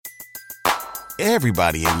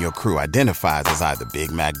Everybody in your crew identifies as either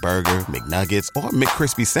Big Mac Burger, McNuggets, or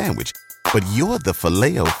McCrispy Sandwich. But you're the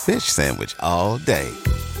Filet-O-Fish Sandwich all day.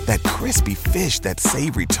 That crispy fish, that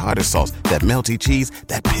savory tartar sauce, that melty cheese,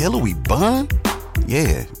 that pillowy bun.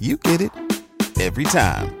 Yeah, you get it. Every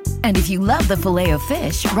time. And if you love the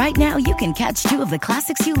Filet-O-Fish, right now you can catch two of the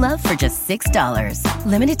classics you love for just $6.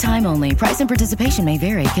 Limited time only. Price and participation may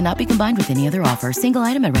vary. Cannot be combined with any other offer. Single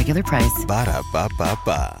item at regular price.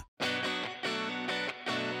 Ba-da-ba-ba-ba.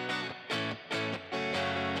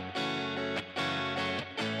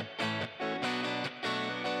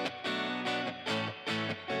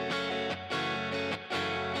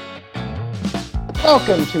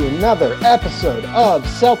 Welcome to another episode of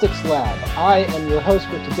Celtics Lab. I am your host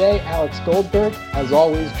for today, Alex Goldberg, as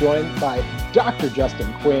always joined by Dr.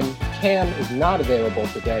 Justin Quinn. Cam is not available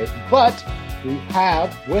today, but we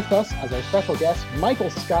have with us as our special guest, Michael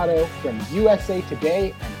Scotto from USA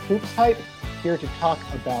Today and Hoops Hype, here to talk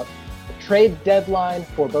about the trade deadline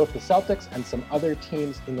for both the Celtics and some other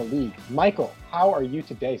teams in the league. Michael, how are you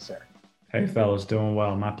today, sir? Hey, fellas, doing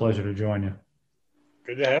well. My pleasure to join you.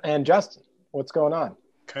 Good to have. And Justin, what's going on?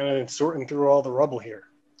 Kind of sorting through all the rubble here.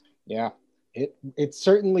 Yeah, it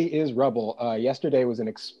certainly is rubble. Yesterday was an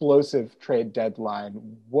explosive trade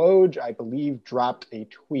deadline. Woj, I believe, dropped a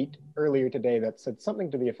tweet earlier today that said something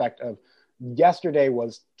to the effect of, yesterday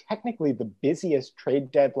was technically the busiest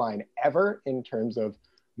trade deadline ever in terms of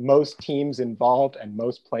most teams involved and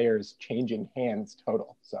most players changing hands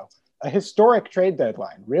total. So a historic trade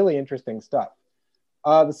deadline, really interesting stuff.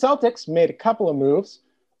 The Celtics made a couple of moves.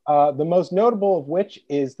 The most notable of which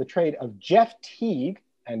is the trade of Jeff Teague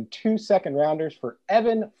and 2 second-rounders for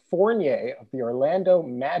Evan Fournier of the Orlando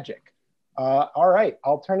Magic. All right,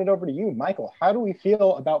 I'll turn it over to you, Michael. How do we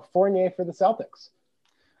feel about Fournier for the Celtics?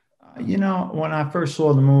 When I first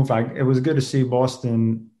saw the move, it was good to see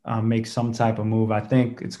Boston make some type of move. I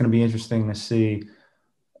think it's going to be interesting to see.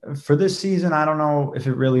 For this season, I don't know if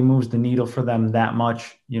it really moves the needle for them that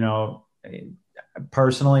much.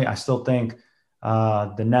 Personally, I still think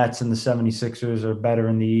the Nets and the 76ers are better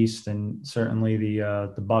in the East, and certainly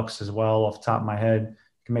the Bucks as well. Off the top of my head,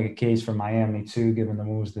 can make a case for Miami too, given the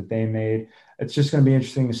moves that they made. It's just going to be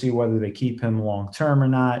interesting to see whether they keep him long term or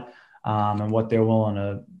not, and what they're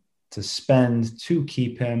willing to spend to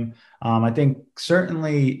keep him. I think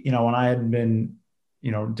certainly, when I had been,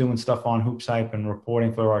 doing stuff on Hoops Hype and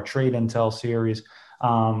reporting for our trade intel series,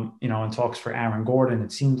 and talks for Aaron Gordon,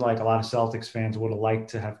 it seemed like a lot of Celtics fans would have liked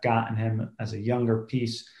to have gotten him as a younger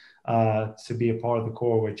piece to be a part of the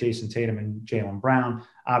core with Jason Tatum and Jaylen Brown.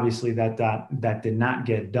 Obviously, that did not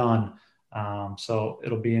get done. So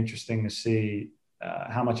it'll be interesting to see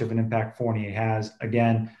how much of an impact Fournier has.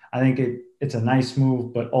 Again, I think it's a nice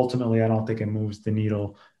move, but ultimately I don't think it moves the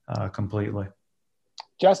needle completely.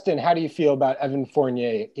 Justin, how do you feel about Evan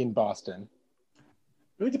Fournier in Boston?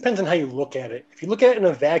 It really depends on how you look at it. If you look at it in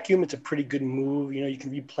a vacuum, it's a pretty good move. You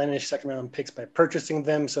can replenish second-round picks by purchasing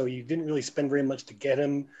them, so you didn't really spend very much to get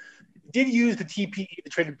him. You did use the TPE,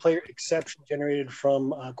 the traded player exception generated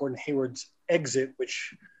from Gordon Hayward's exit,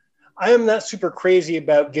 which I am not super crazy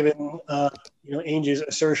about, given Danny Ainge's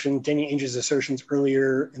assertions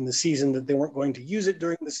earlier in the season that they weren't going to use it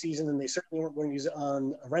during the season, and they certainly weren't going to use it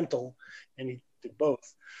on a rental, and he did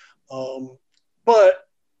both. But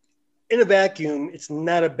in a vacuum, it's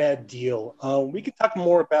not a bad deal. We can talk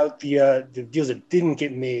more about the deals that didn't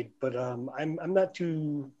get made, but I'm not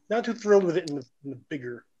too thrilled with it in the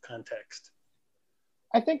bigger context.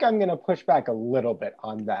 I think I'm going to push back a little bit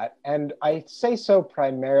on that, and I say so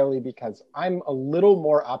primarily because I'm a little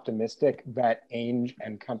more optimistic that Ainge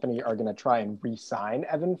and company are going to try and re-sign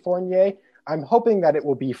Evan Fournier. I'm hoping that it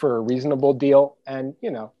will be for a reasonable deal, and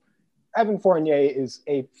Evan Fournier is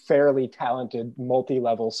a fairly talented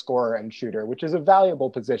multi-level scorer and shooter, which is a valuable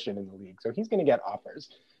position in the league. So he's going to get offers.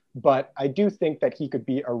 But I do think that he could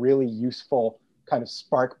be a really useful kind of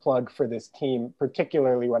spark plug for this team,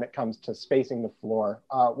 particularly when it comes to spacing the floor.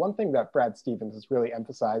 One thing that Brad Stevens has really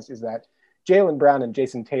emphasized is that Jaylen Brown and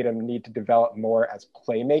Jason Tatum need to develop more as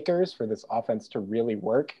playmakers for this offense to really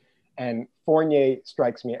work. And Fournier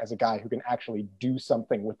strikes me as a guy who can actually do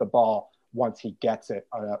something with the ball once he gets it,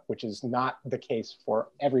 which is not the case for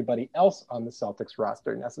everybody else on the Celtics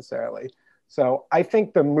roster necessarily. So I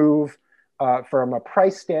think the move from a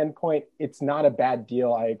price standpoint, it's not a bad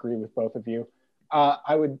deal. I agree with both of you.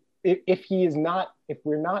 If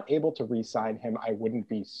we're not able to re-sign him, I wouldn't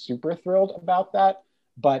be super thrilled about that.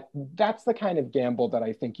 But that's the kind of gamble that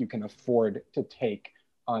I think you can afford to take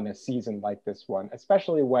on a season like this one,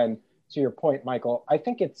 especially when, to your point, Michael, I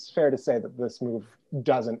think it's fair to say that this move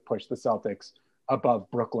doesn't push the Celtics above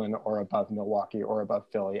Brooklyn or above Milwaukee or above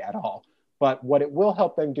Philly at all. But what it will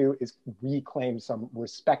help them do is reclaim some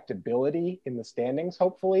respectability in the standings,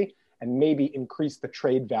 hopefully, and maybe increase the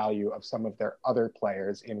trade value of some of their other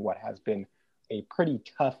players in what has been a pretty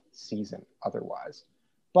tough season otherwise.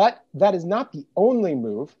 But that is not the only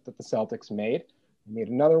move that the Celtics made. They made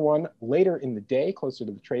another one later in the day, closer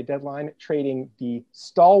to the trade deadline, trading the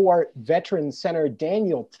stalwart veteran center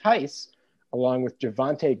Daniel Theis, along with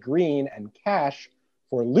Javonte Green and cash,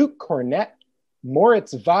 for Luke Kornet,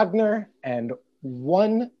 Moritz Wagner, and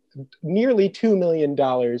nearly $2 million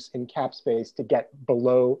in cap space to get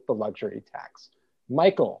below the luxury tax.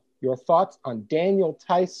 Michael, your thoughts on Daniel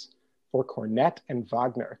Theis for Kornet and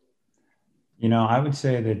Wagner? I would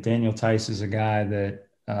say that Daniel Theis is a guy that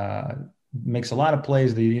makes a lot of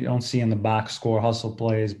plays that you don't see in the box score, hustle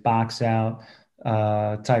plays, box out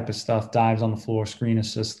type of stuff, dives on the floor, screen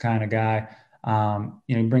assist kind of guy.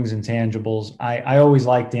 He brings intangibles. I always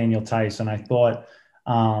liked Daniel Theis, and I thought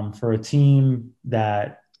for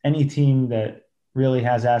any team that really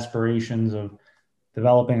has aspirations of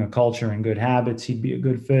developing a culture and good habits, he'd be a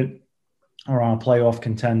good fit or on a playoff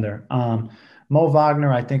contender. Mo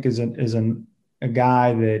Wagner, I think, is a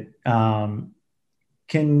guy that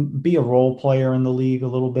can be a role player in the league a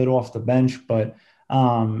little bit off the bench, but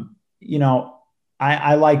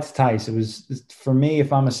I liked Theis. It was, for me,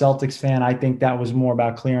 if I'm a Celtics fan, I think that was more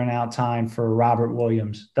about clearing out time for Robert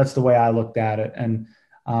Williams. That's the way I looked at it. And,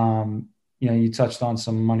 you touched on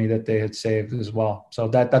some money that they had saved as well. So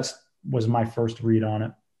that was my first read on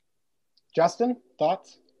it. Justin,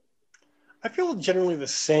 thoughts? I feel generally the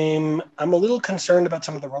same. I'm a little concerned about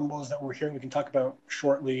some of the rumbles that we're hearing. We can talk about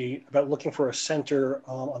shortly about looking for a center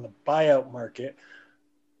on the buyout market.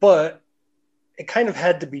 But it kind of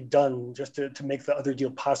had to be done just to make the other deal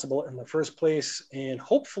possible in the first place. And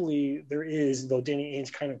hopefully there is, though Danny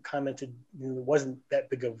Ainge kind of commented it wasn't that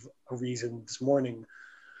big of a reason this morning.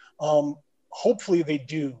 Hopefully they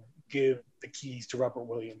do give the keys to Robert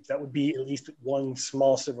Williams. That would be at least one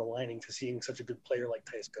small silver lining to seeing such a good player like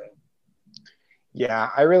Theis go. Yeah,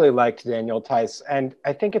 I really liked Daniel Theis. And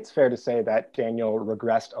I think it's fair to say that Daniel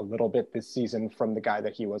regressed a little bit this season from the guy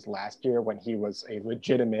that he was last year when he was a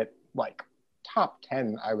legitimate, top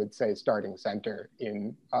 10, I would say, starting center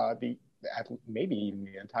in maybe even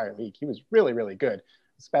the entire league. He was really, really good,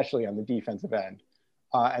 especially on the defensive end.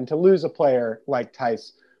 And to lose a player like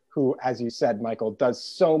Theis, who, as you said, Michael, does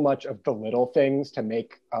so much of the little things to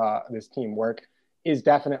make this team work, is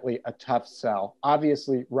definitely a tough sell.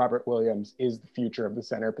 Obviously, Robert Williams is the future of the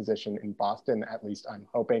center position in Boston, at least I'm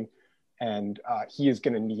hoping. And he is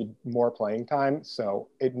going to need more playing time. So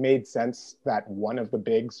it made sense that one of the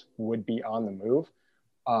bigs would be on the move.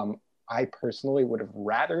 I personally would have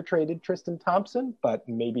rather traded Tristan Thompson, but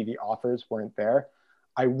maybe the offers weren't there.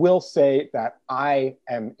 I will say that I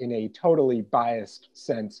am, in a totally biased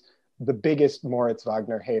sense, the biggest Moritz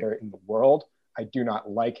Wagner hater in the world. I do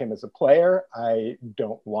not like him as a player. I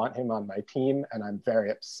don't want him on my team, and I'm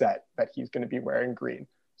very upset that he's going to be wearing green.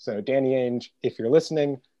 So Danny Ainge, if you're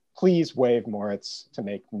listening, please waive Moritz to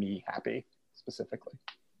make me happy, specifically.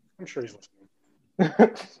 I'm sure he's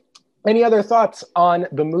listening. Any other thoughts on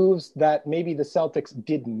the moves that maybe the Celtics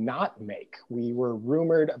did not make? We heard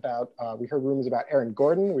rumors about Aaron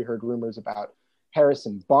Gordon. We heard rumors about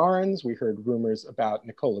Harrison Barnes. We heard rumors about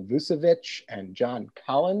Nikola Vucevic and John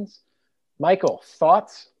Collins. Michael,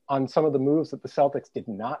 thoughts on some of the moves that the Celtics did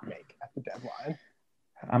not make at the deadline?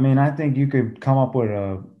 I mean, I think you could come up with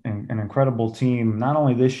an incredible team, not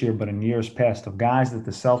only this year, but in years past, of guys that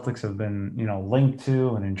the Celtics have been, linked to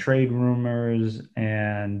and in trade rumors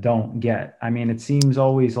and don't get. I mean, it seems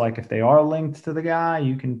always like if they are linked to the guy,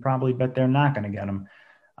 you can probably bet they're not going to get him.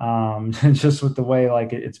 Just with the way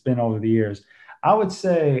it's been over the years. I would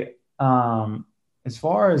say as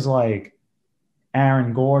far as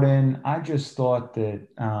Aaron Gordon, I just thought that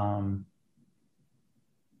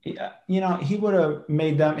he would have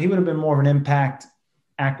been more of an impact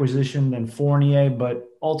acquisition than Fournier, but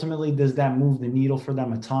ultimately, does that move the needle for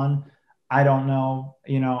them a ton? I don't know.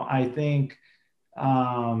 I think,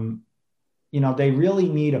 they really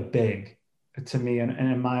need a big, to me, and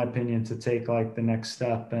in my opinion, to take the next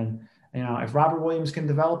step. And, if Robert Williams can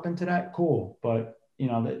develop into that, cool. But,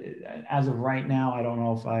 as of right now, I don't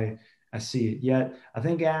know if I see it yet. I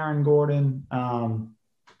think Aaron Gordon,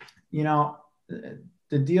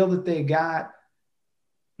 the deal that they got,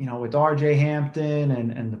 with RJ Hampton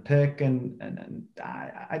and the pick, and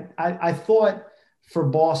I thought for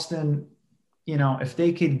Boston, if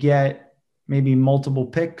they could get maybe multiple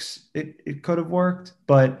picks, it could have worked.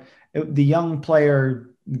 But the young player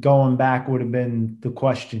going back would have been the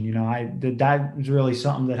question. That was really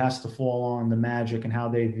something that has to fall on the Magic and how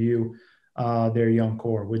they view their young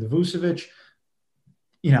core. With Vucevic,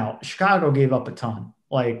 Chicago gave up a ton.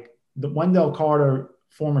 Like the Wendell Carter,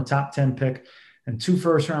 former top 10 pick, and 2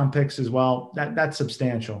 first-round picks as well, that's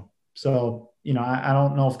substantial. So, I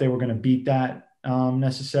don't know if they were going to beat that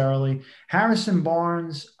necessarily. Harrison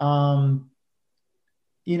Barnes, I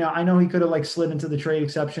know he could have slid into the trade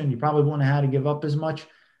exception. You probably wouldn't have had to give up as much.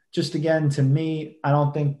 Just again, to me, I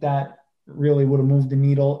don't think that really would have moved the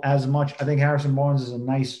needle as much. I think Harrison Barnes is a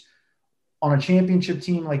nice on a championship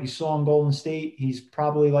team like you saw in Golden State. He's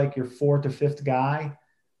probably like your 4th or 5th guy.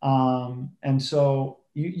 And so,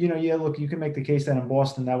 look, you can make the case that in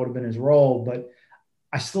Boston that would have been his role, but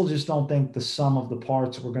I still just don't think the sum of the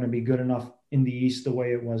parts were going to be good enough in the East the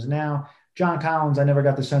way it was now. John Collins, I never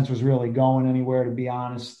got the sense was really going anywhere, to be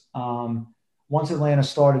honest. Once Atlanta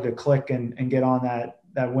started to click and get on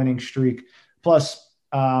that winning streak. Plus,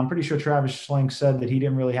 I'm pretty sure Travis Schlenk said that he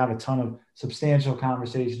didn't really have a ton of substantial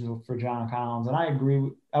conversations for John Collins. And I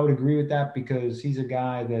would agree with that, because he's a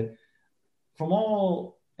guy that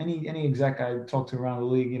from any exec I talk to around the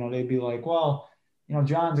league, they'd be like, well,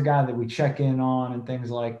 John's a guy that we check in on and things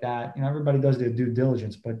like that. Everybody does their due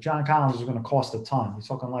diligence, but John Collins is going to cost a ton. He's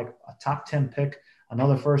talking like a top 10 pick,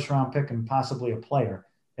 another first-round pick, and possibly a player.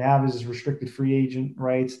 They have his restricted free agent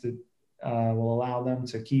rights that will allow them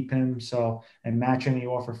to keep him and match any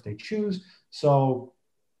offer if they choose. So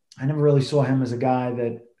I never really saw him as a guy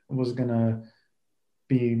that was going to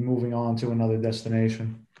be moving on to another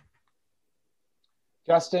destination.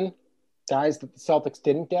 Justin, guys that the Celtics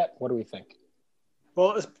didn't get, what do we think?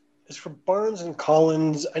 Well, as for Barnes and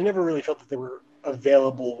Collins, I never really felt that they were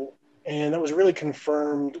available, and that was really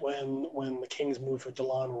confirmed when the Kings moved for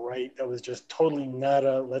DeLon Wright. That was just totally not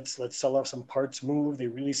a let's sell off some parts move. They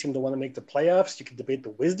really seem to want to make the playoffs. You can debate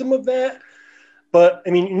the wisdom of that, but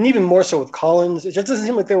and even more so with Collins, it just doesn't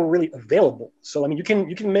seem like they were really available. So you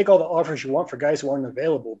can make all the offers you want for guys who aren't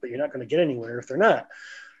available, but you're not going to get anywhere if they're not.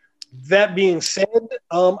 That being said,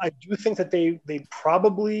 I do think that they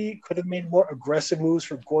probably could have made more aggressive moves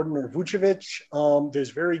for Gordon or Vucevic.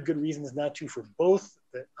 There's very good reasons not to for both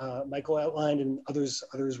that Michael outlined and others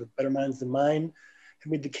with better minds than mine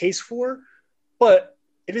have made the case for. But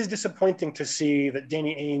it is disappointing to see that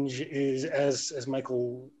Danny Ainge is, as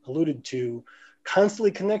Michael alluded to,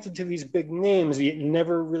 constantly connected to these big names, yet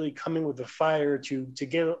never really coming with the fire to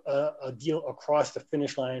get a deal across the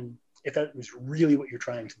finish line, if that was really what you're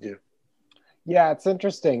trying to do. Yeah, it's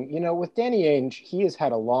interesting. With Danny Ainge, he has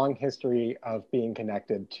had a long history of being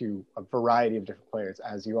connected to a variety of different players,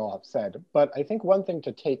 as you all have said. But I think one thing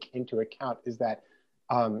to take into account is that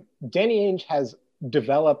Danny Ainge has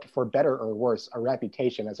developed, for better or worse, a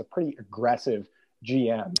reputation as a pretty aggressive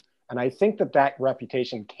GM. And I think that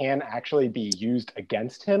reputation can actually be used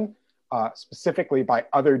against him, specifically by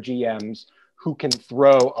other GMs who can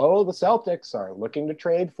throw, the Celtics are looking to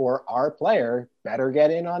trade for our player, better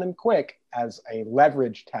get in on him quick, as a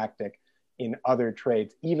leverage tactic in other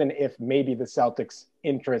trades, even if maybe the Celtics'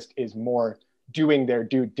 interest is more doing their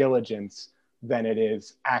due diligence than it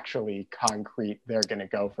is actually concrete, they're going to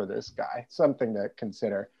go for this guy. Something to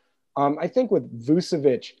consider. I think with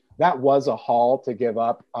Vucevic, that was a haul to give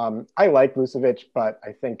up. I like Vucevic, but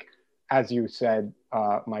I think, as you said,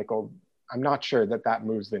 Michael, I'm not sure that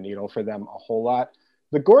moves the needle for them a whole lot.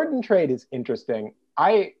 The Gordon trade is interesting.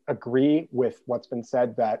 I agree with what's been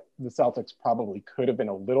said that the Celtics probably could have been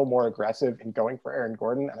a little more aggressive in going for Aaron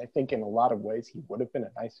Gordon. And I think in a lot of ways, he would have been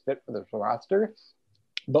a nice fit for the roster.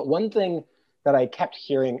 But one thing that I kept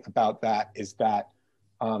hearing about that is that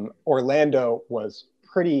Orlando was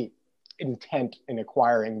pretty intent in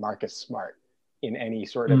acquiring Marcus Smart in any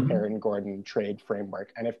sort of Aaron Gordon trade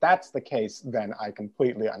framework. And if that's the case, then I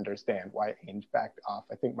completely understand why Ainge backed off.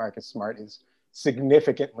 I think Marcus Smart is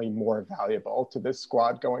significantly more valuable to this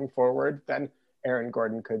squad going forward than Aaron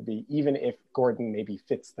Gordon could be, even if Gordon maybe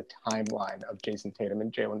fits the timeline of Jason Tatum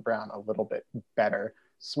and Jaylen Brown a little bit better.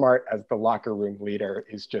 Smart as the locker room leader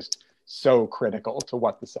is just so critical to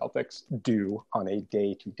what the Celtics do on a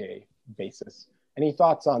day-to-day basis. Any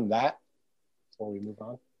thoughts on that before we move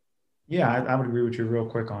on? Yeah, I would agree with you real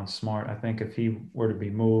quick on Smart. I think if he were to be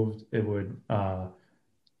moved, it would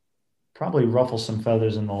probably ruffle some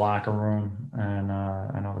feathers in the locker room. And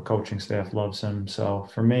I know the coaching staff loves him. So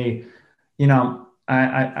for me,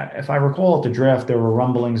 I if I recall at the draft, there were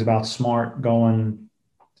rumblings about Smart going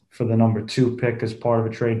for the number 2 pick as part of a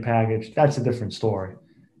trade package. That's a different story.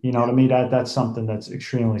 To me, that's something that's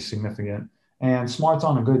extremely significant. And Smart's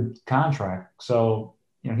on a good contract. So,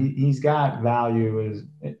 he's got value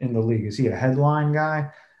in the league. Is he a headline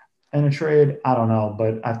guy in a trade? I don't know.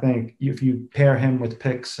 But I think if you pair him with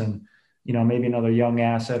picks and maybe another young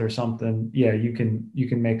asset or something, yeah, you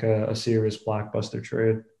can make a serious blockbuster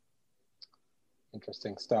trade.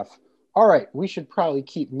 Interesting stuff. All right, we should probably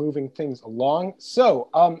keep moving things along. So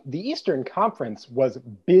the Eastern Conference was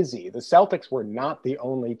busy. The Celtics were not the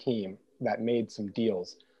only team that made some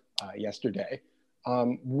deals yesterday.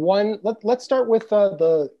 Let's start with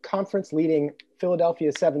the conference leading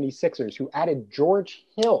Philadelphia 76ers, who added George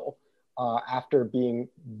Hill after being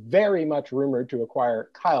very much rumored to acquire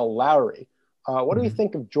Kyle Lowry. What do we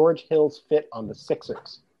think of George Hill's fit on the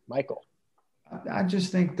Sixers? Michael? I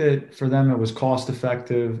just think that for them it was cost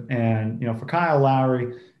effective, and for Kyle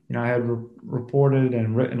Lowry, I had reported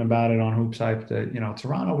and written about it on Hoops Hype that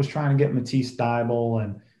Toronto was trying to get Matisse Thybulle,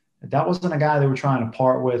 and that wasn't a guy they were trying to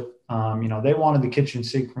part with. They wanted the kitchen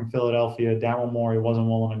sink from Philadelphia. Daryl Morey wasn't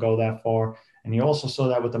willing to go that far, and you also saw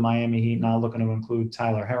that with the Miami Heat not looking to include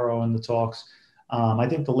Tyler Herro in the talks. I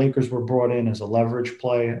think the Lakers were brought in as a leverage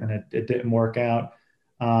play, and it didn't work out.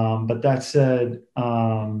 But that said,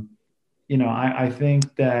 I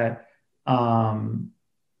think that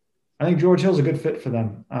I think George Hill's a good fit for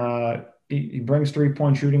them. He brings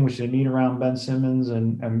 3-point shooting, which they need around Ben Simmons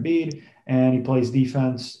and Embiid, and he plays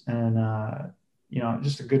defense and,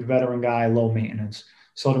 just a good veteran guy, low maintenance.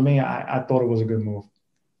 So to me, I thought it was a good move.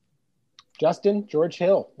 Justin, George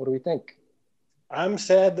Hill, what do we think? I'm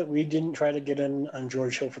sad that we didn't try to get in on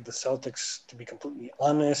George Hill for the Celtics, to be completely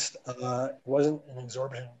honest. It wasn't an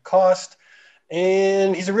exorbitant cost.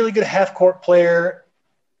 And he's a really good half-court player.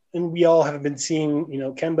 And we all have been seeing,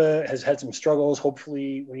 Kemba has had some struggles.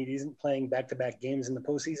 Hopefully, when he isn't playing back-to-back games in the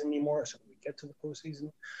postseason anymore, so when we get to the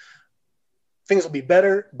postseason, things will be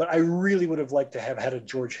better. But I really would have liked to have had a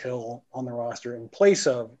George Hill on the roster in place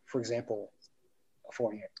of, for example,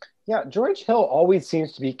 Fournier. Yeah, George Hill always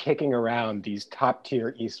seems to be kicking around these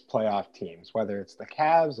top-tier East playoff teams, whether it's the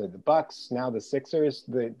Cavs or the Bucks, now the Sixers.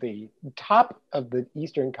 The top of the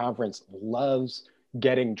Eastern Conference loves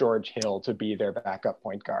getting George Hill to be their backup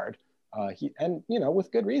point guard.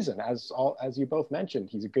 With good reason, as you both mentioned.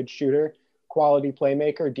 He's a good shooter, quality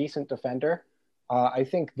playmaker, decent defender. I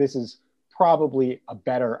think this is probably a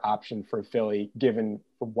better option for Philly, given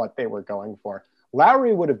what they were going for.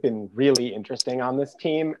 Lowry would have been really interesting on this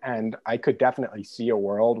team, and I could definitely see a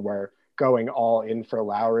world where going all in for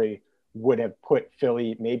Lowry would have put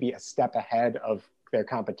Philly maybe a step ahead of their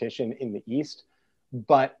competition in the East.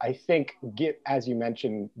 But I think, as you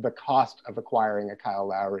mentioned, the cost of acquiring a Kyle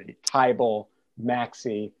Lowry, Thybulle,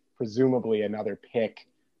 Maxey, presumably another pick,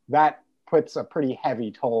 that puts a pretty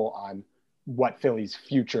heavy toll on what Philly's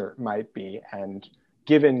future might be. And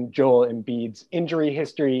given Joel Embiid's injury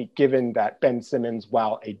history, given that Ben Simmons,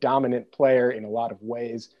 while a dominant player in a lot of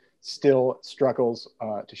ways, still struggles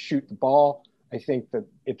to shoot the ball, I think that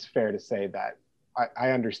it's fair to say that I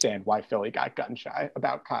understand why Philly got gun shy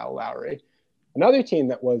about Kyle Lowry. Another team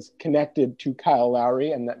that was connected to Kyle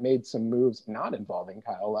Lowry and that made some moves not involving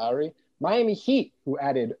Kyle Lowry, Miami Heat, who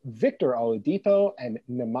added Victor Oladipo and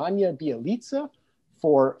Nemanja Bjelica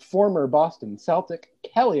for former Boston Celtic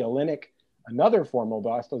Kelly Olynyk, another former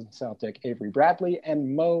Boston Celtic, Avery Bradley,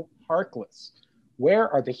 and Mo Harkless. Where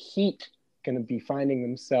are the Heat going to be finding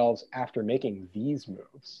themselves after making these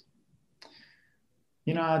moves?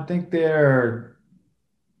 I think they're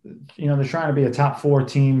trying to be a top 4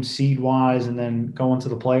 team seed-wise and then go into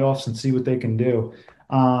the playoffs and see what they can do.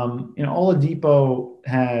 Oladipo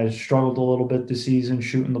has struggled a little bit this season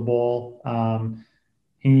shooting the ball.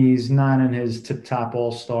 He's not in his tip-top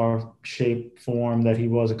all-star shape form that he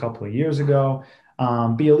was a couple of years ago.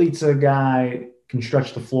 Bjelica guy can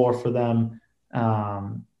stretch the floor for them.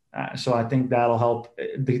 So I think that'll help.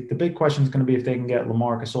 The big question is going to be if they can get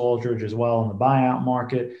LaMarcus Aldridge as well in the buyout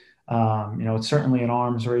market. It's certainly an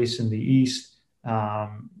arms race in the East.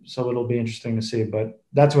 So it'll be interesting to see. But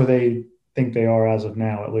that's where they think they are as of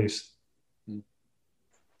now, at least.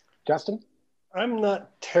 Justin? I'm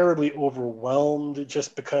not terribly overwhelmed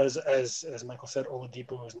just because, as Michael said,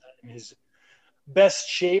 Oladipo is not in his best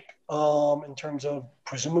shape in terms of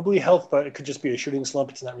presumably health, but it could just be a shooting slump.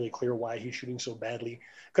 It's not really clear why he's shooting so badly.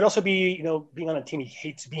 Could also be, being on a team he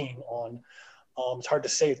hates being on. It's hard to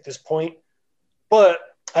say at this point. But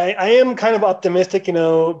I am kind of optimistic.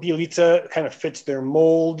 Bjelica kind of fits their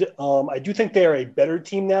mold. I do think they are a better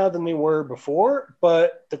team now than they were before,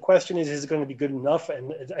 but the question is it going to be good enough?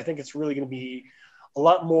 And I think it's really going to be a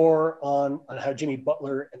lot more on how Jimmy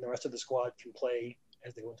Butler and the rest of the squad can play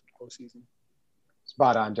as they go into the postseason.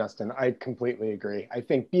 Spot on, Justin. I completely agree. I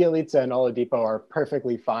think Bjelica and Oladipo are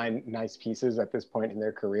perfectly fine, nice pieces at this point in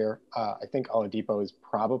their career. I think Oladipo is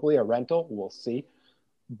probably a rental. We'll see.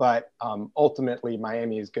 but ultimately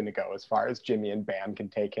Miami is going to go as far as Jimmy and Bam can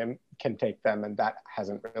take them, and that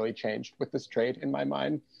hasn't really changed with this trade in my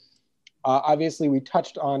mind. Obviously, we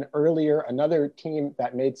touched on earlier another team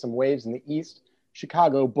that made some waves in the East,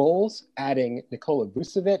 Chicago Bulls, adding Nikola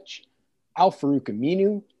Vucevic, Al-Farouq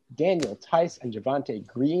Aminu, Daniel Tice, and Javonte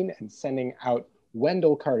Green, and sending out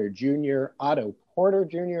Wendell Carter Jr., Otto Porter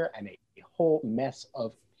Jr., and a whole mess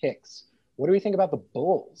of picks. What do we think about the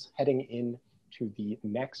Bulls heading into the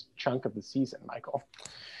next chunk of the season, Michael?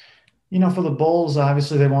 For the Bulls,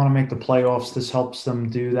 obviously they want to make the playoffs. This helps them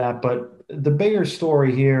do that. But the bigger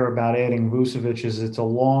story here about adding Vucevic is it's a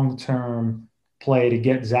long-term play to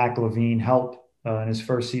get Zach LaVine help in his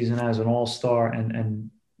first season as an all-star and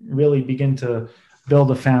really begin to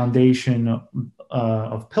build a foundation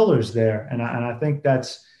of pillars there. And I think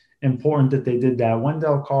that's important that they did that.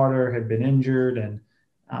 Wendell Carter had been injured, and,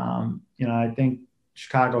 I think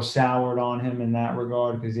Chicago soured on him in that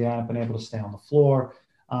regard because he hadn't been able to stay on the floor.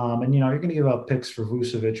 And you're going to give up picks for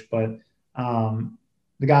Vucevic, but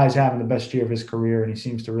the guy's having the best year of his career, and he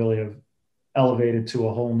seems to really have elevated to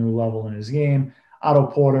a whole new level in his game. Otto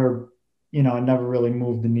Porter, never really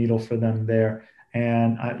moved the needle for them there.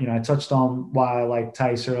 And, I touched on why I like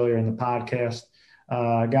Tice earlier in the podcast,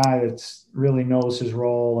 a guy that's really knows his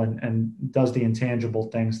role and does the intangible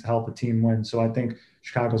things to help a team win. So I think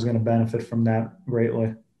Chicago's going to benefit from that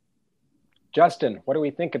greatly. Justin, what do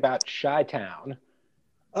we think about Chi-Town?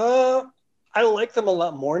 I like them a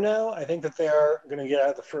lot more now. I think that they're going to get out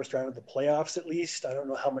of the first round of the playoffs at least. I don't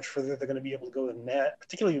know how much further they're going to be able to go than that,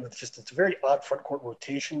 particularly with it's a very odd front court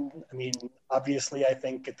rotation. I mean, obviously, I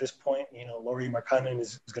think at this point, Lauri Markkanen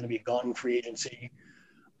is going to be gone in free agency,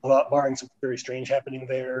 barring some very strange happening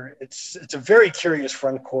there. It's a very curious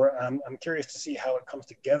front court. I'm curious to see how it comes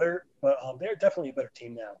together, but they're definitely a better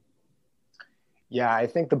team now. Yeah, I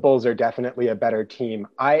think the Bulls are definitely a better team.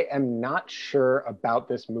 I am not sure about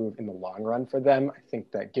this move in the long run for them. I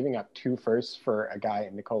think that giving up 2 firsts for a guy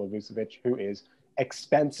in Nikola Vucevic, who is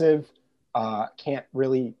expensive, can't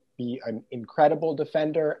really be an incredible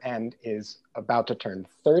defender, and is about to turn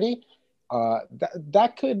 30,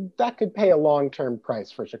 that could pay a long-term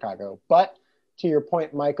price for Chicago. But to your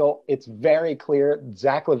point, Michael, it's very clear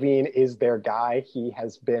Zach LaVine is their guy. He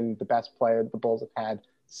has been the best player the Bulls have had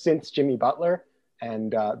since Jimmy Butler.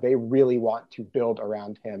 And they really want to build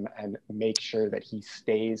around him and make sure that he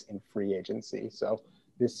stays in free agency. So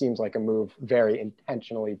this seems like a move very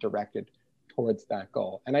intentionally directed towards that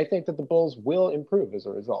goal. And I think that the Bulls will improve as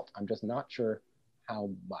a result. I'm just not sure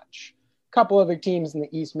how much. A couple other teams in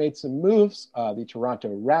the East made some moves. The Toronto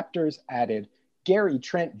Raptors added Gary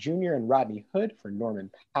Trent Jr. and Rodney Hood for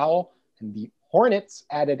Norman Powell. And the Hornets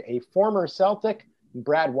added a former Celtic,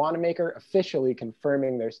 Brad Wanamaker, officially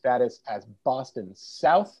confirming their status as Boston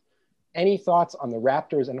South. Any thoughts on the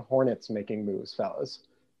Raptors and Hornets making moves, fellas?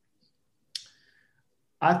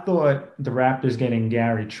 I thought the Raptors getting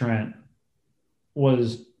Gary Trent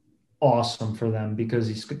was awesome for them because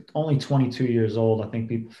he's only 22 years old. I think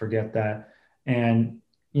people forget that. And,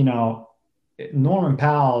 Norman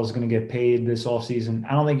Powell is going to get paid this offseason.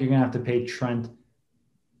 I don't think you're going to have to pay Trent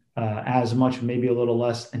as much, maybe a little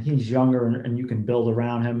less, and he's younger and you can build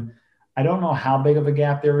around him. I don't know how big of a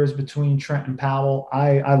gap there is between Trent and Powell.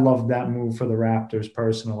 I love that move for the Raptors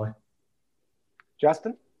personally.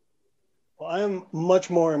 Justin? Well, I'm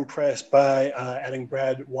much more impressed by adding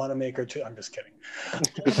Brad Wanamaker to – I'm just kidding.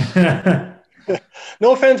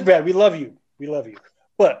 No offense, Brad. We love you.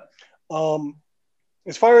 But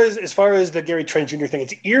as far as the Gary Trent Jr. thing,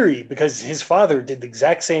 it's eerie because his father did the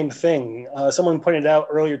exact same thing. Someone pointed out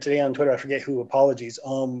earlier today on Twitter, I forget who, apologies,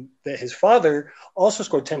 that his father also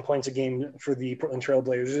scored 10 points a game for the Portland Trail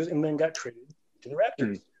Blazers and then got traded to the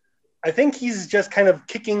Raptors. I think he's just kind of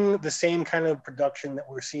kicking the same kind of production that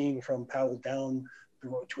we're seeing from Powell down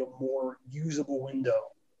to a more usable window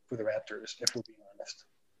for the Raptors, if we're being honest.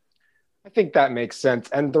 I think that makes sense.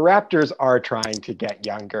 And the Raptors are trying to get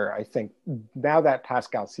younger. I think now that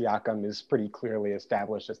Pascal Siakam is pretty clearly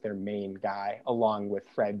established as their main guy, along with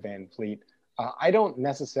Fred VanVleet, I don't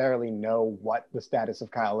necessarily know what the status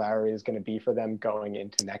of Kyle Lowry is going to be for them going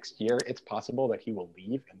into next year. It's possible that he will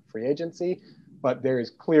leave in free agency, but there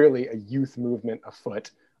is clearly a youth movement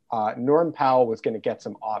afoot. Norm Powell was going to get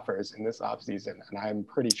some offers in this offseason, and I'm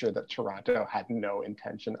pretty sure that Toronto had no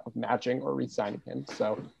intention of matching or re-signing him.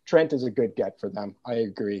 So Trent is a good get for them. I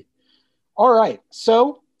agree. All right.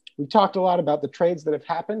 So we've talked a lot about the trades that have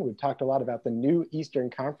happened. We've talked a lot about the new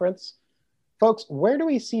Eastern Conference. Folks, where do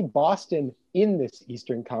we see Boston in this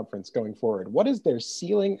Eastern Conference going forward? What is their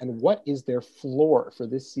ceiling and what is their floor for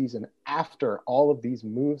this season after all of these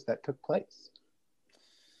moves that took place?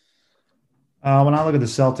 When I look at the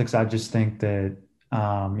Celtics, I just think that,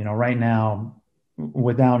 right now,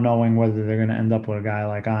 without knowing whether they're going to end up with a guy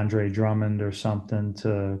like Andre Drummond or something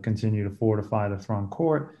to continue to fortify the front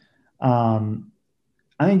court, um,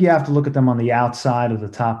 I think you have to look at them on the outside of the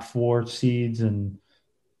top four seeds and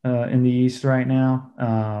in the East right now.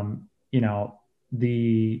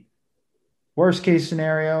 The worst case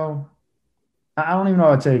scenario, I don't even know.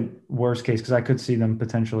 I'd say worst case because I could see them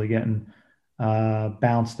potentially getting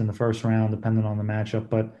bounced in the first round, depending on the matchup.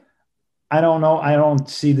 But I don't know. I don't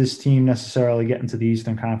see this team necessarily getting to the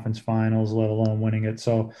Eastern Conference Finals, let alone winning it.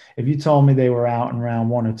 So if you told me they were out in round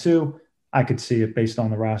one or two, I could see it based on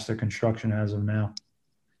the roster construction as of now.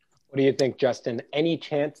 What do you think, Justin? Any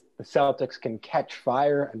chance the Celtics can catch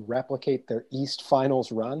fire and replicate their East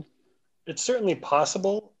Finals run? It's certainly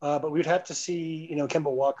possible, but we'd have to see, Kemba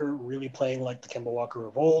Walker really playing like the Kemba Walker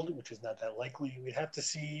of old, which is not that likely. We'd have to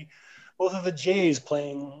see both of the Jays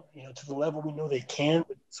playing, to the level we know they can,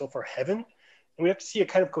 but so far haven't. And we have to see a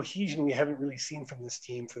kind of cohesion we haven't really seen from this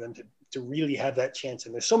team for them to really have that chance.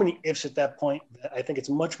 And there's so many ifs at that point that I think it's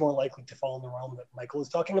much more likely to fall in the realm that Michael is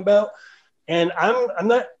talking about. And I'm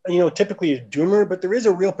not, typically a doomer, but there is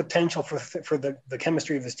a real potential for the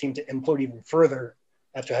chemistry of this team to implode even further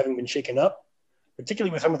after having been shaken up,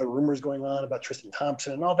 particularly with some of the rumors going on about Tristan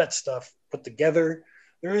Thompson and all that stuff put together.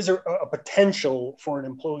 There is a potential for an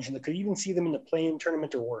implosion that could even see them in the play-in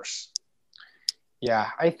tournament or worse. Yeah,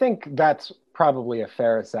 I think that's probably a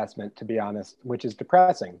fair assessment, to be honest, which is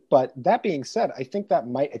depressing. But that being said, I think that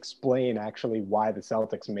might explain actually why the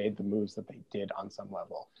Celtics made the moves that they did on some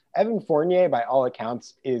level. Evan Fournier, by all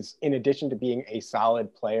accounts, is, in addition to being a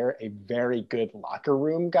solid player, a very good locker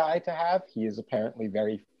room guy to have. He is apparently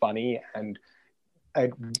very funny and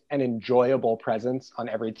an enjoyable presence on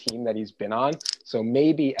every team that he's been on. So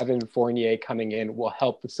maybe Evan Fournier coming in will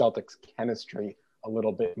help the Celtics chemistry a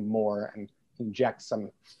little bit more and inject some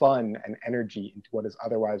fun and energy into what has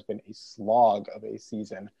otherwise been a slog of a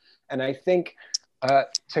season. And I think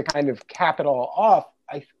to kind of cap it all off,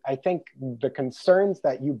 I think the concerns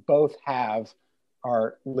that you both have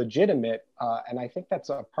are legitimate. And I think that's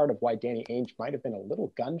a part of why Danny Ainge might have been a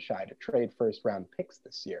little gun shy to trade first round picks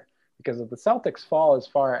this year. Because if the Celtics fall as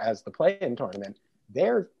far as the play-in tournament,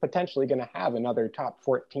 they're potentially going to have another top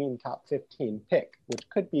 14, top 15 pick, which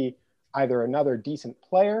could be either another decent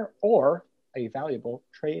player or a valuable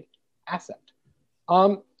trade asset.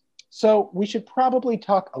 So we should probably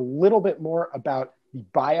talk a little bit more about the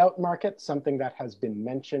buyout market, something that has been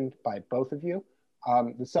mentioned by both of you.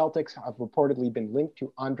 The Celtics have reportedly been linked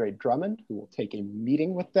to Andre Drummond, who will take a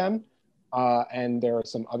meeting with them. And there are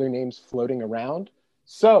some other names floating around.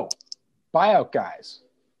 So buyout guys,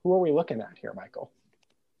 who are we looking at here, Michael?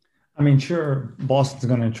 I mean, sure, Boston's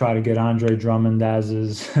going to try to get Andre Drummond, as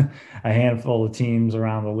is a handful of teams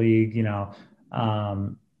around the league. It'll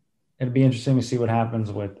be interesting to see what happens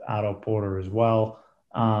with Otto Porter as well.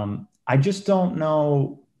 I just don't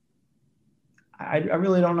know. I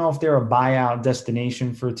really don't know if they're a buyout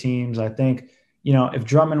destination for teams. I think, if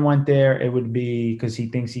Drummond went there, it would be because he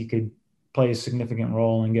thinks he could play a significant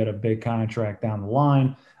role and get a big contract down the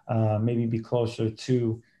line, maybe be closer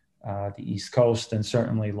to the East Coast and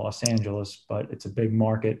certainly Los Angeles, but it's a big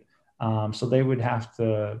market. So they would have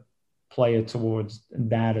to play it towards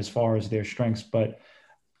that as far as their strengths. But,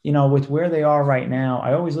 with where they are right now,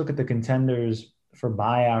 I always look at the contenders for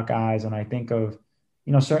buyout guys, and I think of,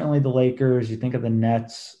 certainly the Lakers, you think of the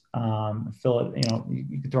Nets, Philly,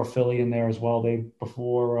 you could throw Philly in there as well.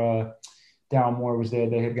 Before Daryl Morey was there,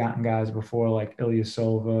 they had gotten guys before like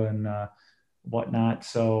Ilyasova and whatnot.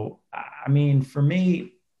 So, I mean, for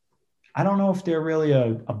me, I don't know if they're really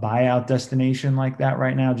a buyout destination like that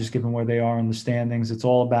right now, just given where they are in the standings. It's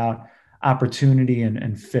all about opportunity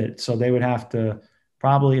and fit. So they would have to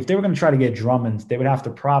probably, if they were going to try to get Drummond, they would have to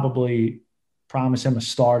probably promise him a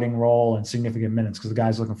starting role and significant minutes because the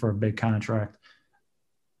guy's looking for a big contract.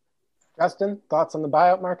 Justin, thoughts on the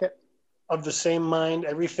buyout market? Of the same mind,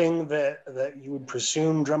 everything that you would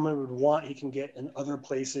presume Drummond would want, he can get in other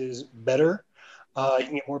places better. He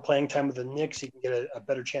can get more playing time with the Knicks. He can get a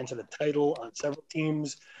better chance at a title on several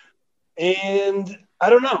teams. And I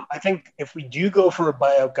don't know. I think if we do go for a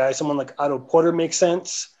buyout guy, someone like Otto Porter makes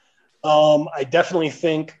sense. I definitely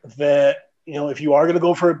think that, if you are going to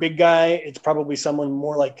go for a big guy, it's probably someone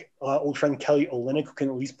more like old friend Kelly Olynyk, who can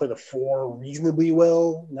at least play the four reasonably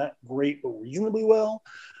well. Not great, but reasonably well.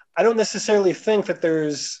 I don't necessarily think that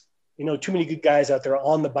there's, too many good guys out there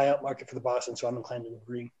on the buyout market for the Boston, so I'm inclined to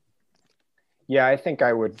agree. Yeah, I think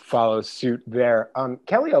I would follow suit there.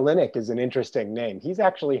 Kelly Olynyk is an interesting name. He's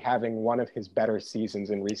actually having one of his better seasons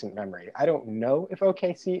in recent memory. I don't know if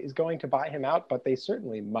OKC is going to buy him out, but they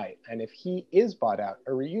certainly might. And if he is bought out,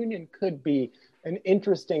 a reunion could be an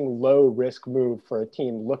interesting low-risk move for a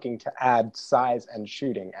team looking to add size and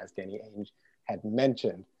shooting, as Danny Ainge had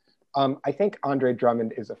mentioned. I think Andre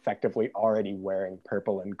Drummond is effectively already wearing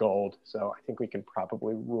purple and gold, so I think we can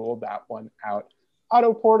probably rule that one out.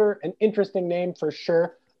 Otto Porter, an interesting name for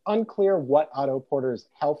sure. Unclear what Otto Porter's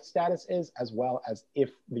health status is, as well as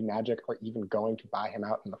if the Magic are even going to buy him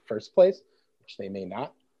out in the first place, which they may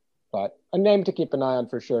not. But a name to keep an eye on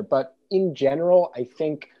for sure. But in general, I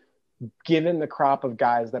think given the crop of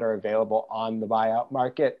guys that are available on the buyout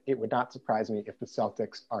market, it would not surprise me if the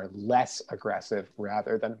Celtics are less aggressive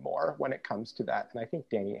rather than more when it comes to that. And I think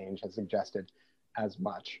Danny Ainge has suggested as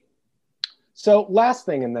much. So last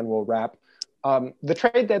thing, and then we'll wrap. The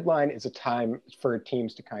trade deadline is a time for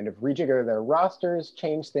teams to kind of rejigger their rosters,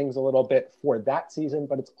 change things a little bit for that season,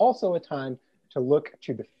 but it's also a time to look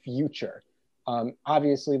to the future.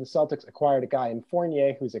 Obviously, the Celtics acquired a guy in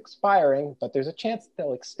Fournier who's expiring, but there's a chance that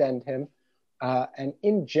they'll extend him. And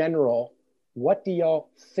in general, what do y'all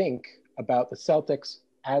think about the Celtics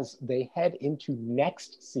as they head into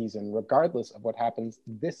next season, regardless of what happens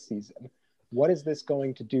this season? What is this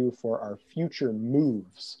going to do for our future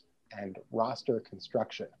moves and roster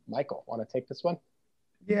construction? Michael, want to take this one?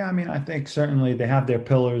 Yeah, I mean, I think certainly they have their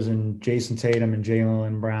pillars in Jason Tatum and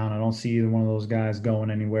Jaylen Brown. I don't see either one of those guys going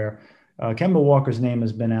anywhere. Kemba Walker's name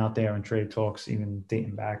has been out there in trade talks, even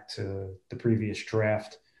dating back to the previous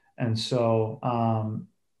draft. And so,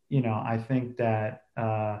 I think that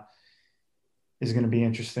is going to be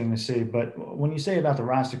interesting to see. But when you say about the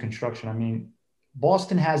roster construction, I mean,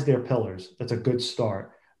 Boston has their pillars. That's a good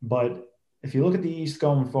start. But if you look at the East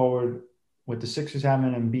going forward, with the Sixers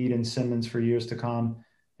having Embiid and Simmons for years to come,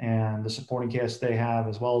 and the supporting cast they have,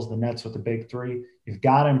 as well as the Nets with the big three, you've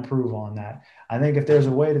got to improve on that. I think if there's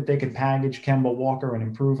a way that they could package Kemba Walker and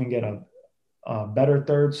improve and get a better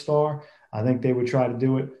third star, I think they would try to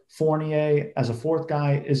do it. Fournier as a fourth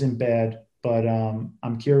guy isn't bad, but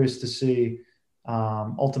I'm curious to see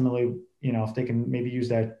ultimately, if they can maybe use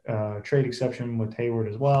that trade exception with Hayward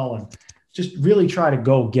as well, and just really try to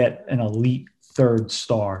go get an elite third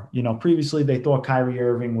star. Previously they thought Kyrie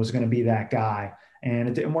Irving was going to be that guy, and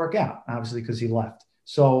it didn't work out, obviously, because he left.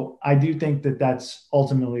 So I do think that that's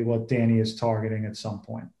ultimately what Danny is targeting at some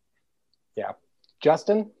point. Yeah.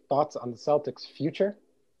 Justin, thoughts on the Celtics' future?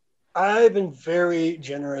 I've been very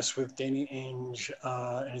generous with Danny Ainge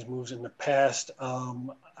and his moves in the past.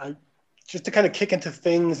 Just to kind of kick into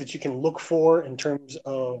things that you can look for in terms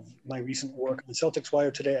of my recent work on the Celtics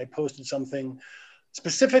Wire today, I posted something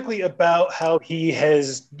specifically about how he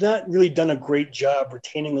has not really done a great job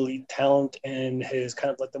retaining elite talent and has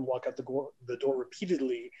kind of let them walk out the door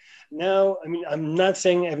repeatedly. Now, I mean, I'm not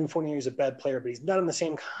saying Evan Fournier is a bad player, but he's not on the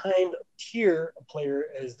same kind of tier of player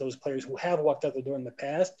as those players who have walked out the door in the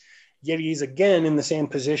past, yet he's again in the same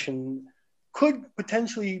position, could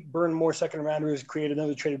potentially burn more second rounders, create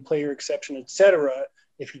another traded player exception, etc.,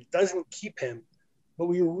 if he doesn't keep him. But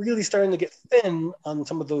we're really starting to get thin on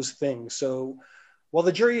some of those things. So while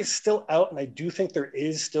the jury is still out, and I do think there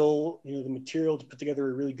is still, the material to put together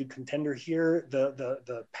a really good contender here,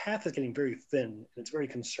 the path is getting very thin, and it's very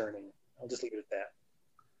concerning. I'll just leave it at that.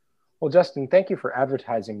 Well, Justin, thank you for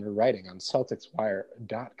advertising your writing on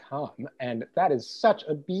CelticsWire.com. And that is such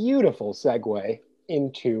a beautiful segue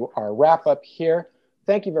into our wrap-up here.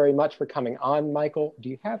 Thank you very much for coming on, Michael. Do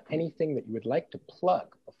you have anything that you would like to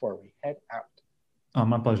plug before we head out? Oh,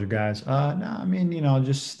 my pleasure, guys.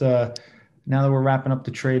 Just now that we're wrapping up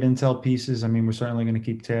the trade intel pieces, I mean, we're certainly going to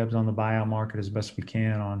keep tabs on the buyout market as best we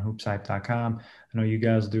can on hoopshype.com. I know you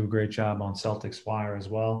guys do a great job on Celtics Wire as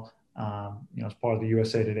well. As part of the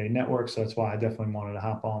USA Today network. So that's why I definitely wanted to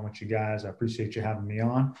hop on with you guys. I appreciate you having me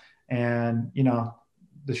on. And,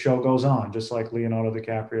 the show goes on, just like Leonardo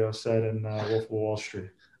DiCaprio said in Wolf of Wall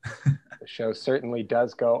Street. The show certainly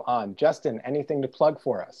does go on. Justin, anything to plug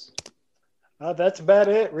for us? That's about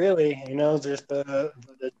it, really. Just the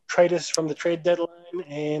treatise from the trade deadline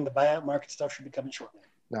and the buyout market stuff should be coming shortly.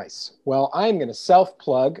 Nice. Well, I'm going to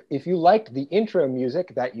self-plug. If you liked the intro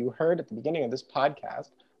music that you heard at the beginning of this podcast,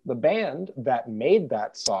 the band that made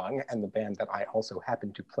that song and the band that I also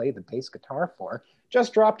happen to play the bass guitar for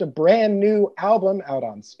just dropped a brand new album out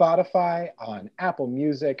on Spotify, on Apple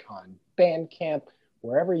Music, on Bandcamp.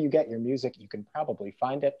 Wherever you get your music, you can probably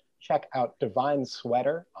find it. Check out Divine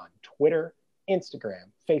Sweater on Twitter, Instagram,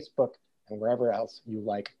 Facebook, and wherever else you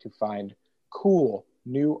like to find cool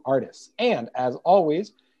new artists. And as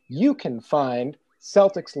always, you can find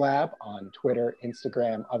Celtics Lab on Twitter,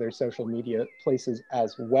 Instagram, other social media places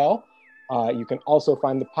as well. You can also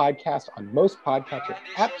find the podcast on most podcatcher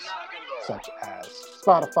apps, such as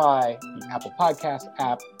Spotify, the Apple Podcast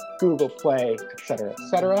app, Google Play, etc.,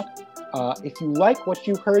 etc. If you like what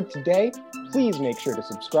you heard today, please make sure to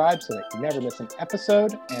subscribe so that you never miss an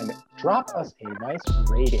episode, and drop us a nice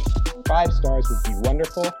rating. 5 stars would be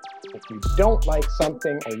wonderful. If you don't like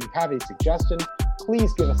something or you have a suggestion,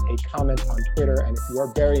 please give us a comment on Twitter, and if you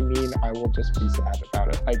are very mean, I will just be sad about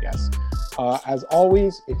it, I guess. As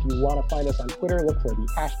always, if you want to find us on Twitter, look for the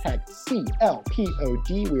hashtag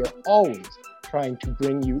CLPOD. We are always trying to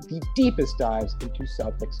bring you the deepest dives into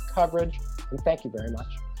Celtics coverage, and thank you very much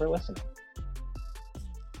for listening.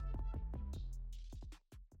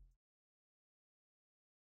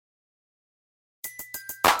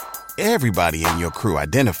 Everybody in your crew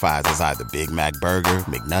identifies as either Big Mac Burger,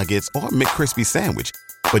 McNuggets, or McCrispy Sandwich.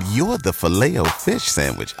 But you're the Filet-O-Fish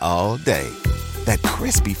Sandwich all day. That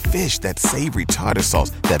crispy fish, that savory tartar sauce,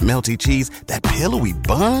 that melty cheese, that pillowy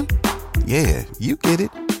bun. Yeah, you get it.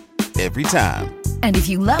 Every time. And if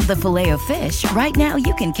you love the Filet-O-Fish, right now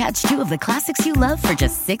you can catch 2 of the classics you love for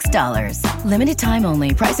just $6. Limited time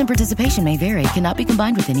only. Price and participation may vary. Cannot be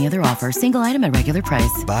combined with any other offer. Single item at regular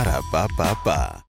price. Ba-da-ba-ba-ba.